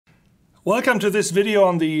Welcome to this video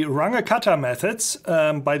on the Runge-Kutta methods.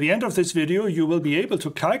 By the end of this video, you will be able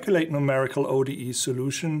to calculate numerical ODE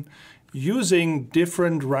solution using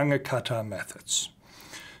different Runge-Kutta methods.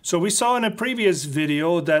 So we saw in a previous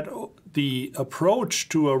video that the approach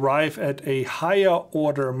to arrive at a higher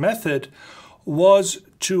order method was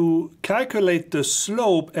to calculate the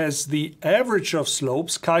slope as the average of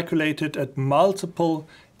slopes calculated at multiple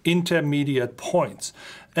intermediate points.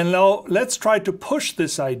 And now let's try to push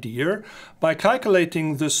this idea by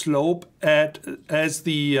calculating the slope as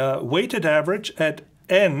the weighted average at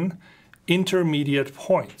n intermediate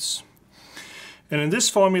points. And in this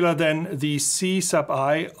formula then the C sub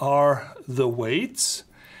I are the weights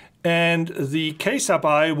and the K sub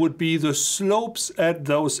I would be the slopes at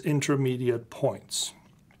those intermediate points.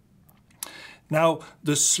 Now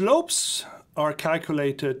the slopes are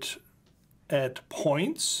calculated at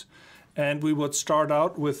points, and we would start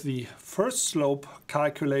out with the first slope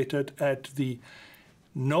calculated at the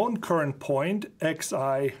known current point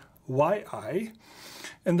xi, yi,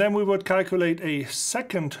 and then we would calculate a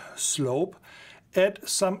second slope at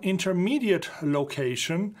some intermediate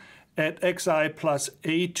location at xi plus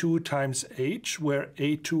a2 times h, where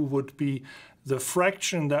a2 would be the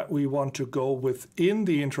fraction that we want to go within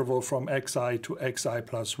the interval from xi to xi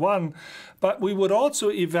plus 1, but we would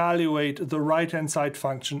also evaluate the right-hand side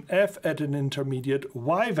function f at an intermediate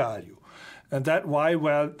y value. And that y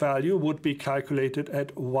value would be calculated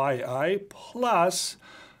at yi plus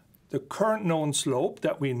the current known slope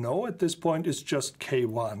that we know at this point is just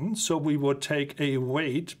k1. So we would take a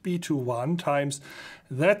weight b21 times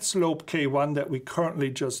that slope k1 that we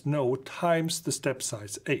currently just know times the step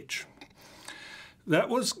size h. That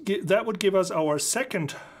would give us our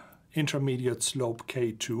second intermediate slope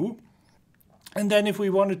k2. And then if we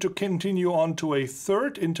wanted to continue on to a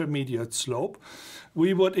third intermediate slope,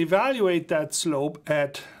 we would evaluate that slope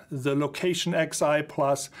at the location xi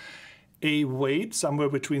plus a weight somewhere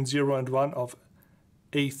between 0 and 1 of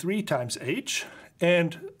a3 times h.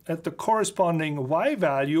 And at the corresponding y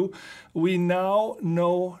value, we now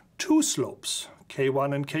know two slopes,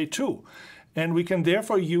 k1 and k2. And we can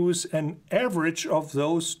therefore use an average of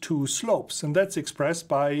those two slopes. And that's expressed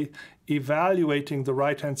by evaluating the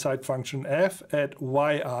right-hand side function f at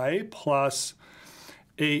yi plus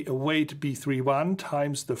a weight b31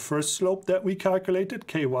 times the first slope that we calculated,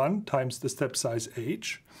 k1, times the step size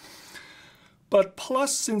h. But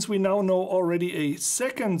plus, since we now know already a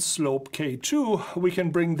second slope k2, we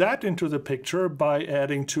can bring that into the picture by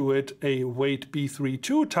adding to it a weight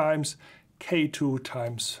b32 times k2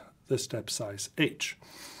 times the step size h.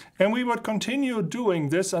 And we would continue doing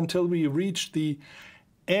this until we reach the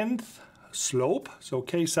nth slope. So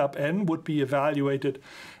k sub n would be evaluated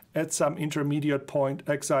at some intermediate point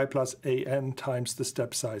xi plus an times the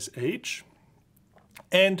step size h.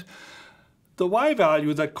 And the y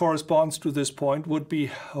value that corresponds to this point would be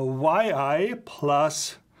yi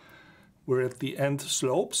plus, we're at the nth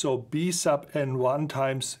slope, so b sub n1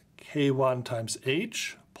 times k1 times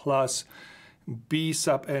h plus b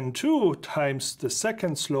sub n2 times the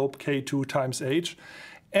second slope k2 times h,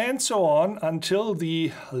 and so on until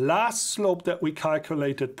the last slope that we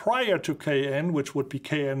calculated prior to kn, which would be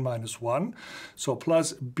kn minus 1. So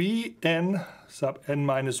plus bn sub n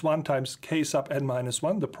minus 1 times k sub n minus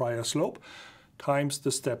 1, the prior slope, times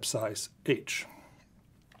the step size h.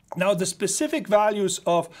 Now the specific values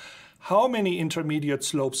of how many intermediate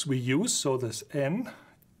slopes we use, so this n,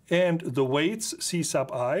 and the weights c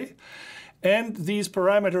sub I, and these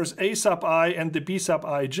parameters a sub I and the b sub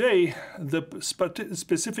ij, the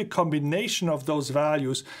specific combination of those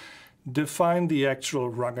values define the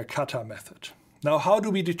actual Runge-Kutta method. Now, how do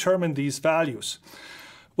we determine these values?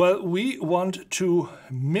 Well, we want to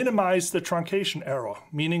minimize the truncation error,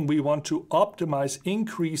 meaning we want to optimize,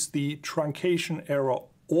 increase the truncation error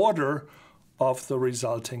order of the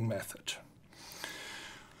resulting method.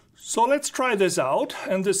 So let's try this out,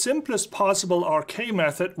 and the simplest possible RK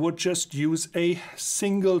method would just use a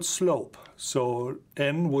single slope. So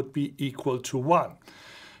n would be equal to 1,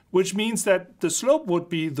 which means that the slope would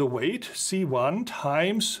be the weight, c1,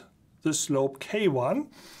 times the slope k1.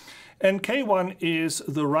 And k1 is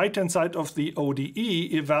the right-hand side of the ODE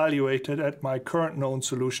evaluated at my current known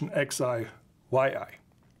solution xi, yi.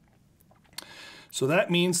 So that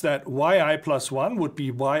means that yi plus 1 would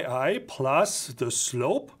be yi plus the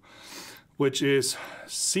slope, which is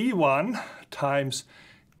c1 times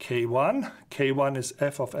k1. k1 is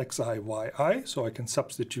f of xi, yi, so I can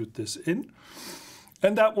substitute this in.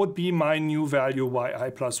 And that would be my new value yi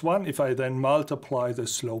plus 1 if I then multiply the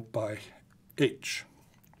slope by h.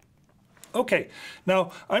 Okay,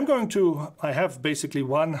 now I have basically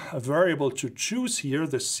one variable to choose here,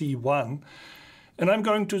 the C1, and I'm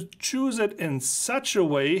going to choose it in such a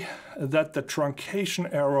way that the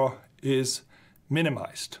truncation error is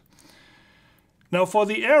minimized. Now for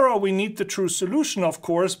the error we need the true solution, of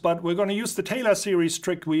course, but we're going to use the Taylor series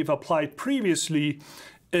trick we've applied previously,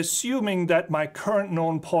 assuming that my current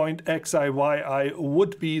known point xi, yi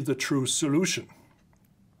would be the true solution.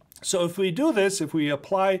 So if we do this, if we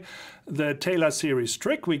apply the Taylor series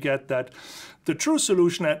trick, we get that the true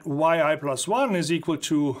solution at yi plus 1 is equal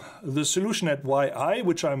to the solution at yi,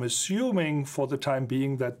 which I'm assuming for the time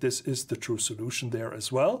being that this is the true solution there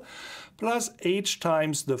as well, plus h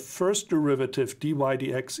times the first derivative dy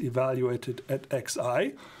dx evaluated at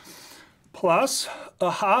xi, plus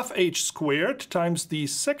a half h squared times the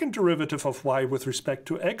second derivative of y with respect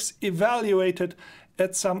to x evaluated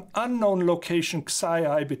at some unknown location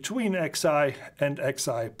xi between xi and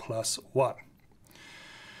xi plus 1.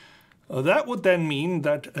 That would then mean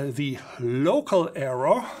that the local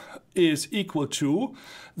error is equal to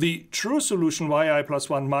the true solution yi plus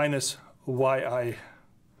 1 minus yi.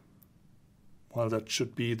 Well, that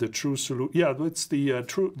should be the true solution. Yeah, it's the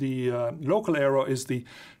local error is the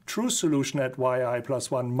true solution at yi plus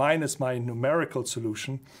 1 minus my numerical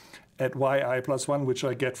solution at yi plus 1, which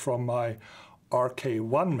I get from my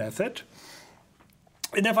RK1 method.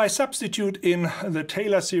 And if I substitute in the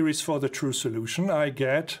Taylor series for the true solution, I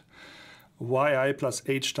get yi plus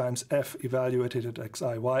h times f evaluated at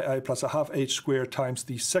xi, yi plus a half h squared times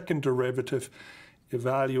the second derivative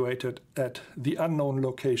evaluated at the unknown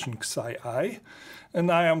location xi. And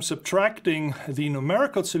I am subtracting the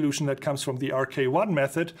numerical solution that comes from the RK1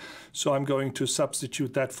 method, so I'm going to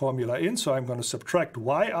substitute that formula in. So I'm going to subtract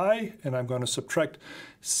yi, and I'm going to subtract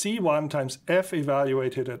c1 times f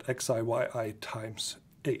evaluated at xi yi times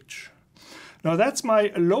h. Now that's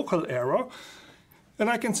my local error. And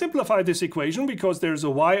I can simplify this equation because there's a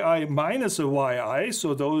yi minus a yi,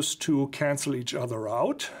 so those two cancel each other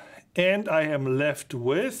out. And I am left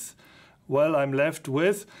with, well, I'm left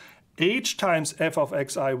with h times f of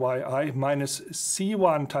xi yi minus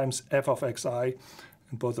c1 times f of xi,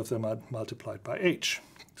 and both of them are multiplied by h.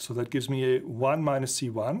 So that gives me a 1 minus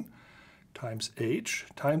c1 times h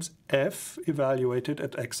times f evaluated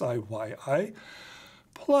at xi yi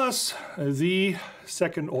plus the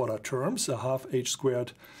second order terms, a half h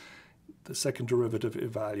squared, the second derivative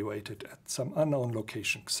evaluated at some unknown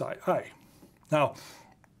location xi I. Now,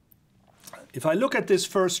 if I look at this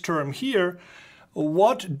first term here,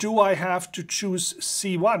 what do I have to choose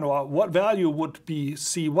c1, or what value would be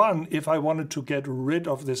c1 if I wanted to get rid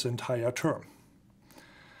of this entire term?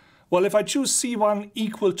 Well, if I choose c1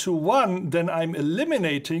 equal to 1, then I'm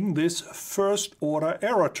eliminating this first order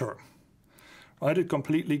error term. Right? It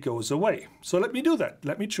completely goes away. So let me do that.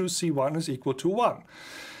 Let me choose c1 is equal to 1.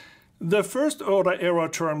 The first order error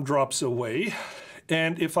term drops away,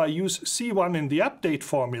 and if I use c1 in the update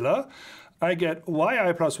formula, I get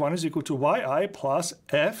yi plus 1 is equal to yi plus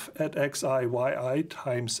f at xi yi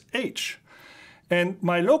times h. And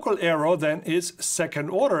my local error then is second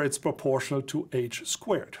order. It's proportional to h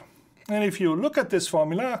squared. And if you look at this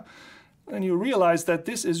formula, then you realize that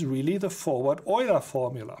this is really the forward Euler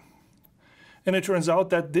formula. And it turns out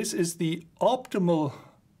that this is the optimal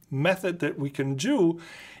method that we can do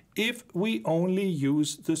if we only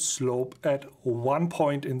use the slope at one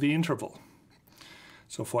point in the interval.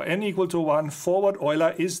 So for n equal to 1, forward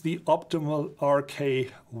Euler is the optimal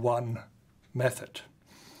RK1 method.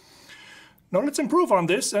 Now let's improve on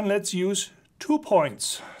this and let's use 2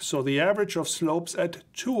 points. So the average of slopes at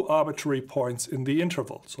 2 arbitrary points in the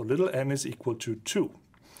interval. So little n is equal to 2.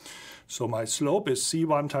 So my slope is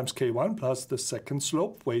c1 times k1 plus the second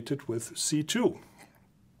slope weighted with c2.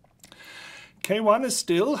 k1 is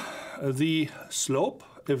still the slope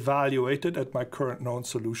evaluated at my current known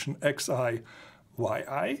solution xi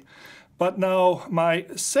yi. But now my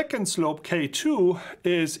second slope k2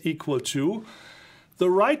 is equal to the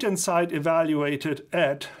right-hand side evaluated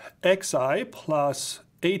at xi plus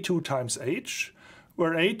a2 times h,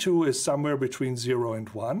 where a2 is somewhere between 0 and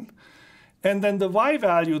 1. And then the y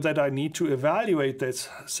value that I need to evaluate this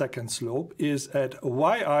second slope is at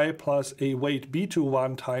yi plus a weight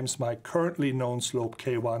b21 times my currently known slope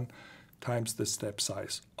k1 times the step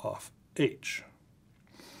size of h.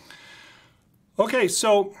 Okay,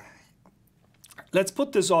 so let's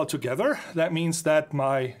put this all together. That means that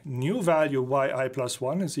my new value yi plus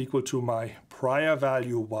 1 is equal to my prior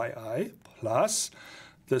value yi plus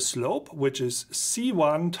the slope, which is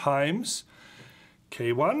c1 times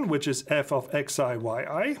k1, which is f of xi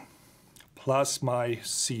yi, plus my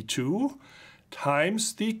c2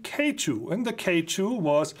 times the k2. And the k2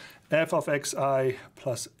 was f of xi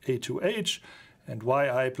plus a2h, and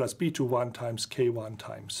yi plus b21 times k1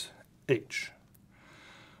 times h.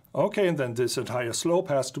 Okay, and then this entire slope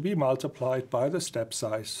has to be multiplied by the step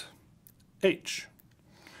size h.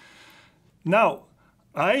 Now,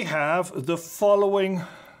 I have the following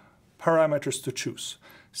parameters to choose: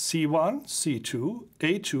 c1, c2,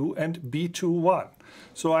 a2, and b21.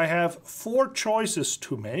 So I have 4 choices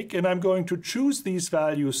to make, and I'm going to choose these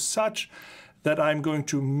values such that I'm going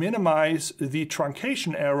to minimize the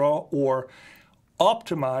truncation error or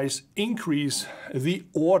optimize, increase the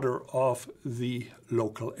order of the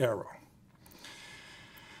local error.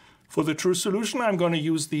 For the true solution, I'm going to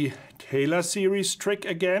use the Taylor series trick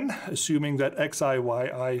again, assuming that xi,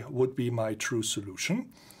 yi would be my true solution.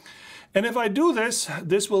 And if I do this,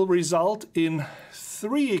 this will result in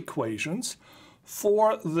 3 equations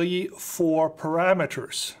for the 4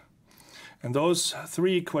 parameters. And those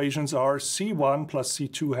 3 equations are c1 plus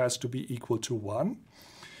c2 has to be equal to 1,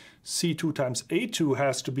 c2 times a2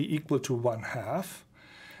 has to be equal to 1/2,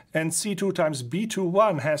 and c2 times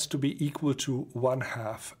b21 has to be equal to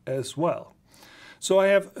 1/2 as well. So I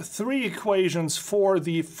have 3 equations for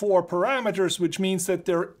the 4 parameters, which means that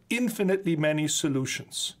there are infinitely many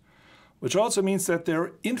solutions, which also means that there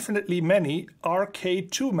are infinitely many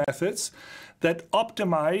RK2 methods that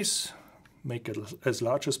optimize, make it as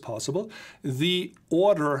large as possible, the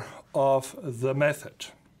order of the method.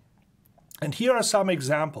 And here are some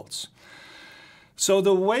examples. So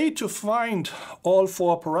the way to find all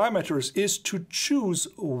 4 parameters is to choose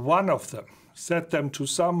one of them, set them to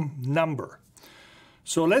some number.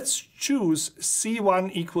 So let's choose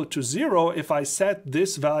c1 equal to 0. If I set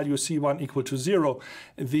this value c1 equal to 0,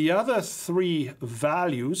 the other 3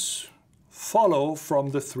 values follow from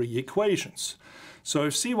the 3 equations. So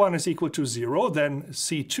if c1 is equal to 0, then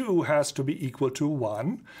c2 has to be equal to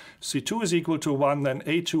 1. c2 is equal to 1, then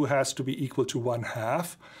a2 has to be equal to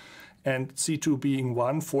 1/2. And c2 being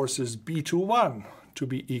 1 forces b21 to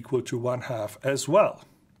be equal to 1/2 as well.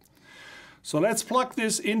 So let's plug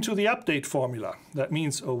this into the update formula. That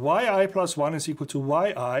means yi plus 1 is equal to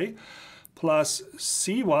yi plus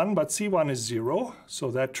c1, but c1 is 0,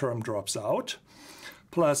 so that term drops out,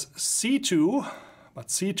 plus c2, but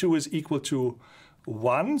c2 is equal to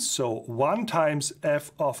 1, so 1 times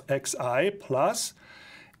f of xi plus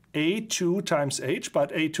a2 times h,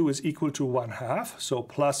 but a2 is equal to 1/2, so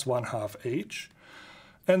plus 1/2 h.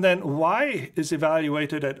 And then y is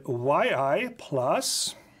evaluated at yi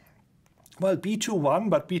plus, well, b21,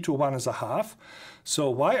 but b21 is 1/2,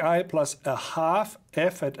 so yi plus 1/2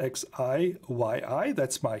 f at xi yi,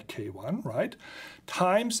 that's my k1, right,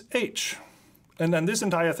 times h. And then this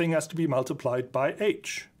entire thing has to be multiplied by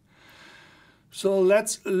h. So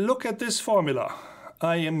let's look at this formula.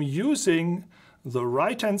 I am using the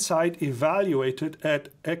right-hand side evaluated at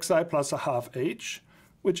xi plus 1/2 h,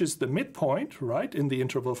 which is the midpoint, right, in the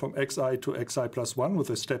interval from xi to xi plus 1 with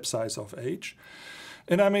a step size of h.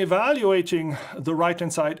 And I'm evaluating the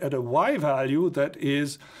right-hand side at a y value that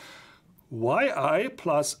is yi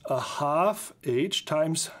plus 1/2 h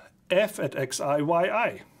times f at xi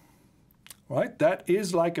yi. Right? That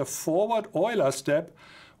is like a forward Euler step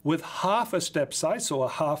with half a step size, so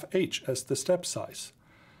 1/2 h as the step size.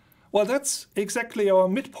 Well, that's exactly our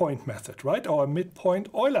midpoint method, right? Our midpoint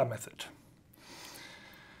Euler method.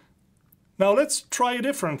 Now let's try a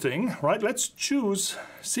different thing, right? Let's choose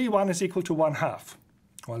c1 is equal to 1/2.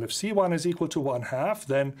 Well, if c1 is equal to 1/2,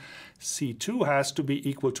 then c2 has to be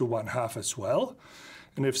equal to 1/2 as well.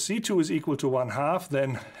 And if c2 is equal to 1/2,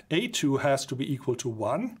 then a2 has to be equal to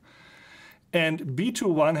 1. And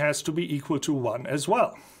b21 has to be equal to 1 as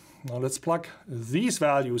well. Now let's plug these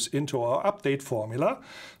values into our update formula.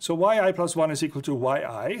 So yi plus 1 is equal to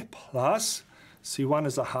yi plus c1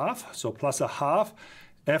 is 1/2, so plus 1/2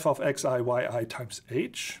 f of xi yi times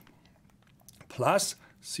h, plus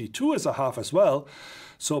c2 is 1/2 as well,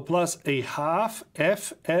 so plus 1/2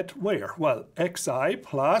 f at where? Well, xi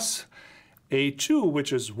plus a2,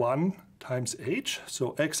 which is 1 times h,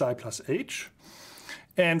 so xi plus h.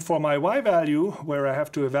 And for my y value, where I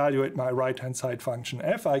have to evaluate my right-hand side function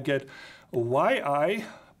f, I get yi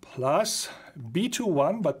plus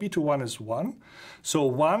b21, but b21 is 1. So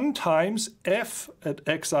 1 times f at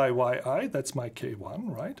xi yi, that's my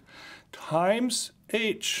k1, right, times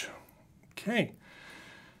h. Okay.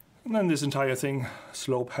 And then this entire thing,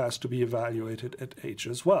 slope has to be evaluated at h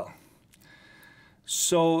as well.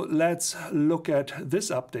 So let's look at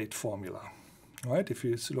this update formula. Right, if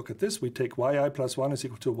you look at this, we take yi plus 1 is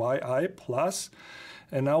equal to yi plus,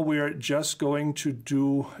 and now we're just going to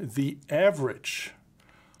do the average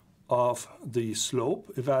of the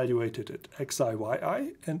slope evaluated at xi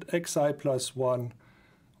yi and xi plus 1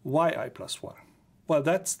 yi plus 1? Well,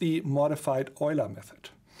 that's the modified Euler method.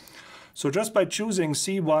 So just by choosing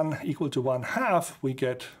c1 equal to 1/2, we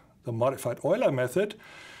get the modified Euler method.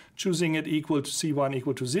 Choosing it equal to c1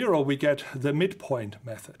 equal to 0, we get the midpoint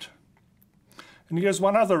method. And here's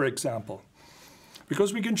one other example.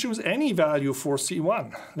 Because we can choose any value for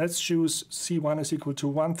c1. Let's choose c1 is equal to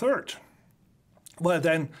 1/3. Well,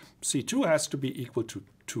 then c2 has to be equal to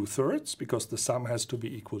 2/3 because the sum has to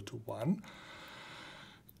be equal to 1.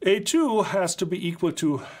 A2 has to be equal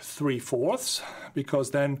to 3/4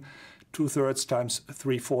 because then 2/3 times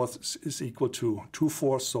 3/4 is equal to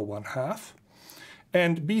 2/4, so 1/2.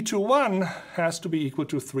 And B21 has to be equal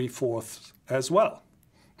to 3/4 as well.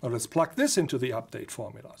 Now let's plug this into the update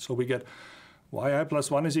formula. So we get yi plus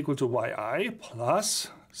 1 is equal to yi plus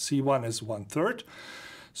c1 is 1/3.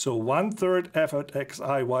 So 1/3 f at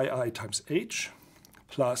xi yi times h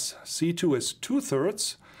plus c2 is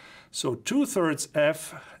 2/3. So 2/3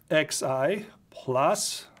 f xi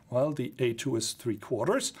plus, well, the a2 is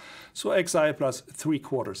 3/4. So xi plus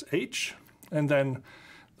 3/4 h. And then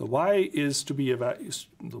the y is to be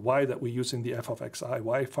the y that we use in the f of xi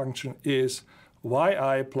y function is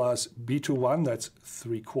yi plus b21, that's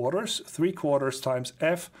 3/4. 3/4 times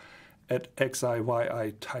f at xi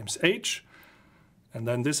yi times h. And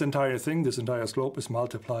then this entire thing, this entire slope is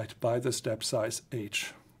multiplied by the step size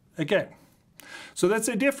h again. So that's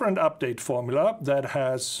a different update formula that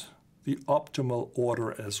has the optimal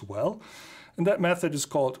order as well. And that method is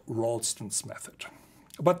called Ralston's method.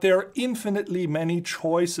 But there are infinitely many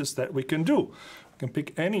choices that we can do. We can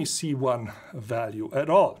pick any c1 value at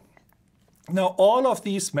all. Now, all of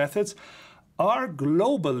these methods are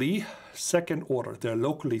globally second order. They're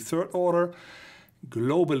locally third order.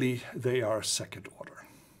 Globally, they are second order.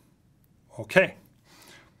 Okay,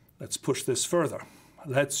 let's push this further.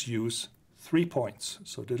 Let's use 3 points.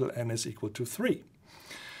 So little n is equal to 3,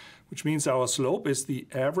 which means our slope is the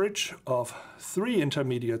average of 3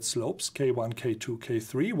 intermediate slopes, k1, k2,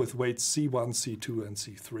 k3, with weights c1, c2, and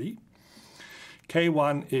c3.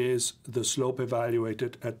 K1 is the slope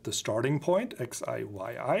evaluated at the starting point, xi,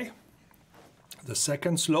 yi. The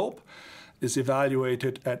second slope is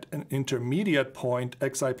evaluated at an intermediate point,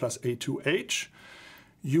 xi plus a2h,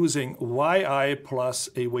 using yi plus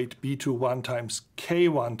a weight b21 times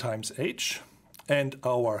k1 times h. And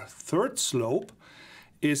our third slope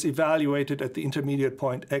is evaluated at the intermediate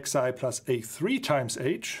point xi plus a3 times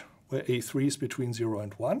h, where a3 is between 0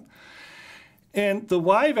 and 1. And the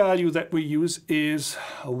y value that we use is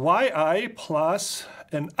yi plus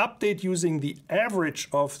an update using the average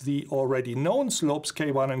of the already known slopes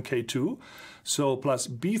k1 and k2. So plus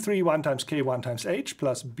b31 times k1 times h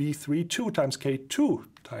plus b32 times k2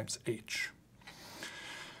 times h.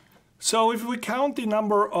 So if we count the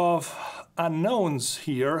number of unknowns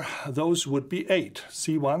here, those would be 8,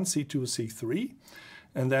 c1, c2, c3.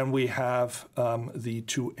 And then we have the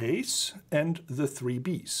 2 a's and the 3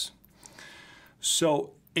 b's.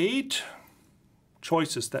 So 8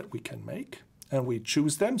 choices that we can make, and we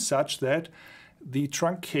choose them such that the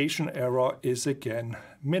truncation error is again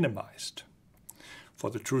minimized. For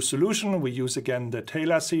the true solution, we use again the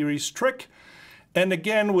Taylor series trick. And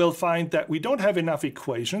again, we'll find that we don't have enough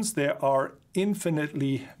equations. There are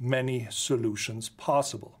infinitely many solutions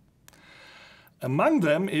possible. Among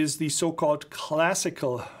them is the so-called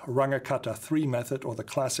classical Runge-Kutta 3 method, or the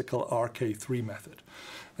classical RK3 method.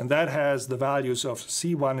 And that has the values of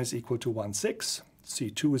c1 is equal to 1/6,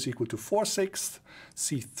 c2 is equal to 4/6,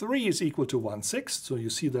 c3 is equal to 1/6. So you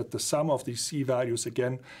see that the sum of these c values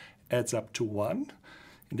again adds up to 1,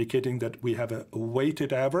 indicating that we have a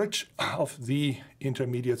weighted average of the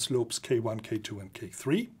intermediate slopes k1, k2, and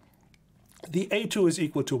k3. The a2 is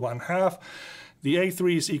equal to 1/2. The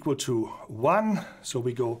a3 is equal to 1. So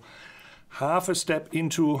we go half a step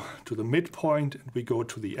to the midpoint, and we go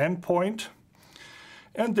to the end point.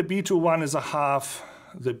 And the b21 is a half.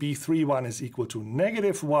 The b31 is equal to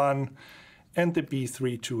 -1. And the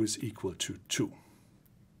b32 is equal to 2.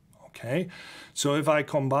 Okay, so if I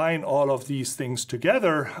combine all of these things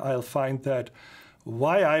together, I'll find that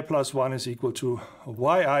yi plus 1 is equal to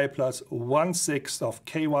yi plus 1/6 of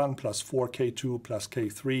k1 plus 4k2 plus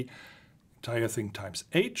k3, entire thing times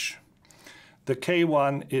h. The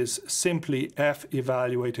k1 is simply f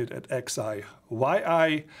evaluated at xi,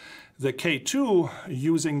 yi. The k2,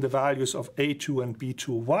 using the values of a2 and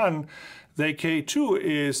b21, the k2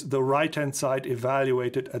 is the right-hand side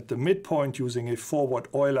evaluated at the midpoint using a forward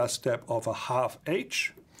Euler step of a half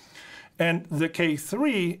h. And the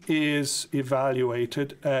k3 is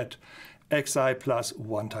evaluated at xi plus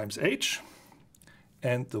 1 times h.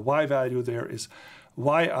 And the y value there is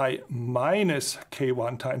yi minus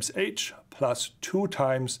k1 times h plus 2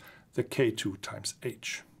 times the k2 times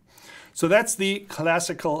h. So that's the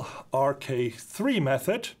classical RK3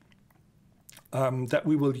 method that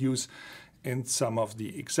we will use in some of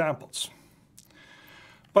the examples.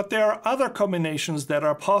 But there are other combinations that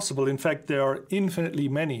are possible. In fact, there are infinitely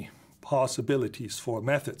many possibilities for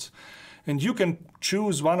methods. And you can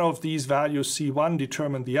choose one of these values, C1,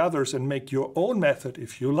 determine the others, and make your own method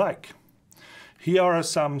if you like. Here are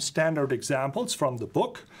some standard examples from the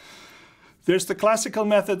book. There's the classical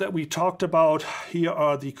method that we talked about. Here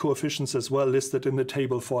are the coefficients as well listed in the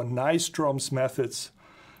table for Nystrom's methods,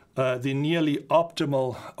 the nearly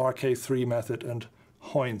optimal RK3 method, and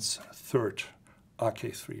Hoyne's third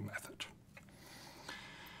RK3 method.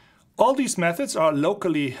 All these methods are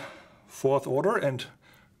locally fourth order, and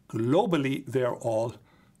globally they're all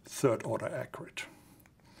third order accurate.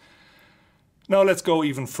 Now let's go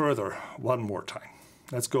even further one more time.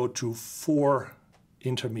 Let's go to 4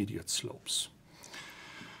 intermediate slopes.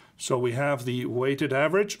 So we have the weighted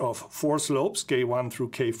average of 4 slopes, K1 through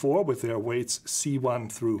K4, with their weights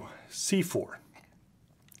C1 through C4.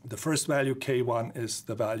 The first value, K1, is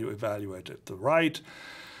the value evaluated at the right.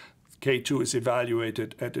 K2 is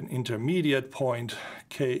evaluated at an intermediate point,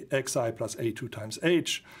 xi plus a2 times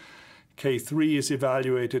h. K3 is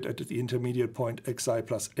evaluated at the intermediate point xi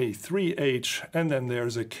plus a3h. And then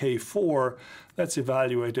there's a K4 that's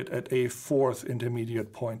evaluated at a fourth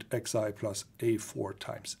intermediate point xi plus a4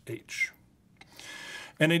 times h.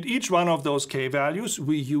 And in each one of those k values,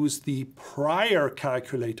 we use the prior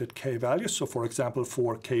calculated k values. So for example,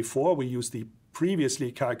 for K4, we use the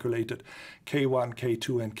previously calculated K1,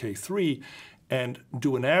 K2, and K3, and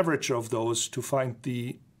do an average of those to find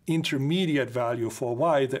the intermediate value for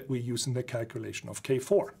y that we use in the calculation of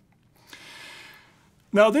K4.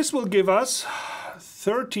 Now this will give us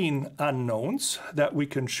 13 unknowns that we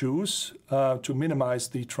can choose to minimize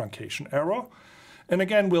the truncation error. And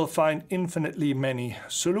again, we'll find infinitely many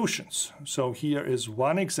solutions. So here is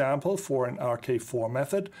one example for an RK4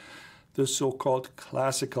 method, the so-called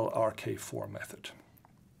classical RK4 method.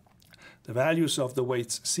 The values of the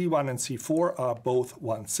weights C1 and C4 are both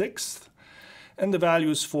 1/6, and the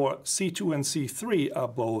values for C2 and C3 are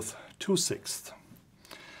both 2/6.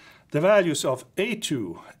 The values of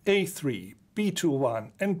A2, A3,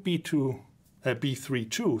 B21, and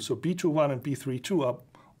B32, so B21 and B32 are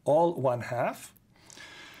all 1/2.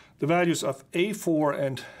 The values of A4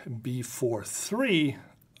 and B43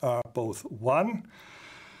 are both 1.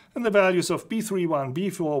 And the values of B31,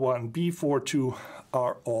 B41, B42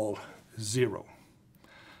 are all 0.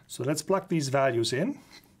 So let's plug these values in.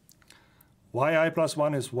 yi plus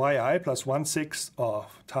 1 is yi plus 1/6 of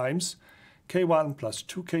times K1 plus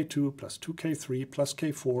 2K2 plus 2K3 plus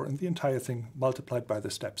K4, and the entire thing multiplied by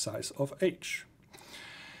the step size of h.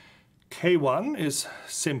 K1 is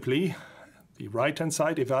simply the right-hand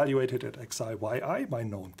side evaluated at xi, yi, my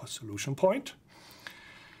known solution point.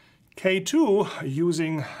 K2,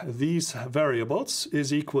 using these variables,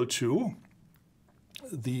 is equal to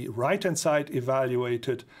the right-hand side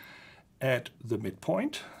evaluated at the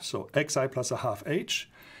midpoint, so xi plus 1/2 h,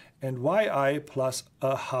 and yi plus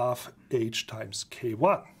 1/2 h times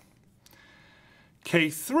K1.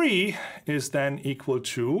 K3 is then equal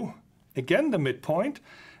to, again, the midpoint,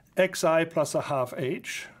 xi plus 1/2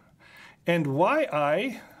 h, and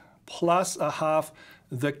yi plus 1/2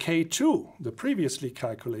 the K2, the previously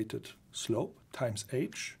calculated slope, times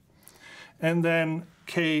h. And then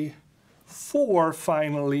K4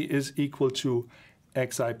 finally is equal to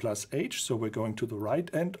xi plus h, so we're going to the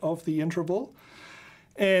right end of the interval.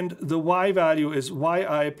 And the y value is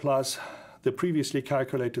yi plus the previously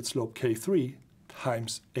calculated slope K3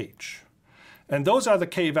 times h. And those are the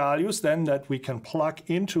k values then that we can plug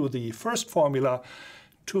into the first formula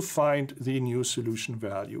to find the new solution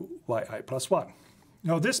value, yi plus 1.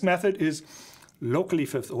 Now this method is locally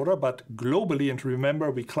fifth order, but globally, and remember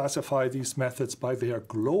we classify these methods by their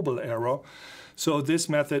global error, so this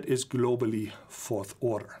method is globally fourth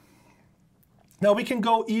order. Now we can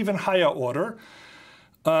go even higher order,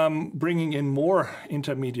 bringing in more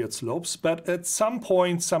intermediate slopes, but at some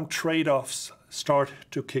point some trade-offs start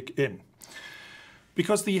to kick in.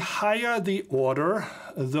 Because the higher the order,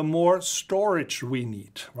 the more storage we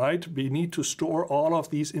need, right? We need to store all of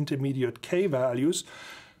these intermediate k values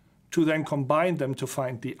to then combine them to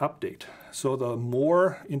find the update. So the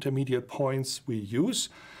more intermediate points we use,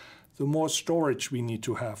 the more storage we need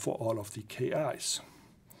to have for all of the ki's.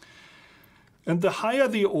 And the higher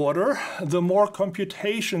the order, the more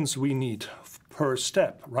computations we need per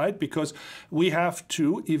step, right? Because we have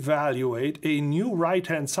to evaluate a new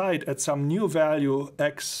right-hand side at some new value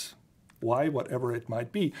x, y, whatever it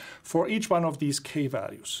might be, for each one of these k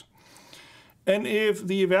values. And if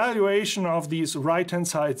the evaluation of these right-hand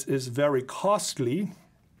sides is very costly,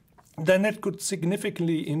 then it could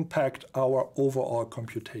significantly impact our overall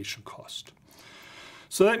computation cost.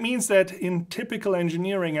 So that means that in typical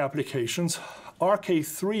engineering applications,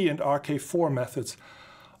 RK3 and RK4 methods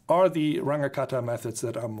are the Runge-Kutta methods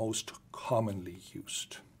that are most commonly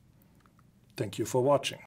used. Thank you for watching.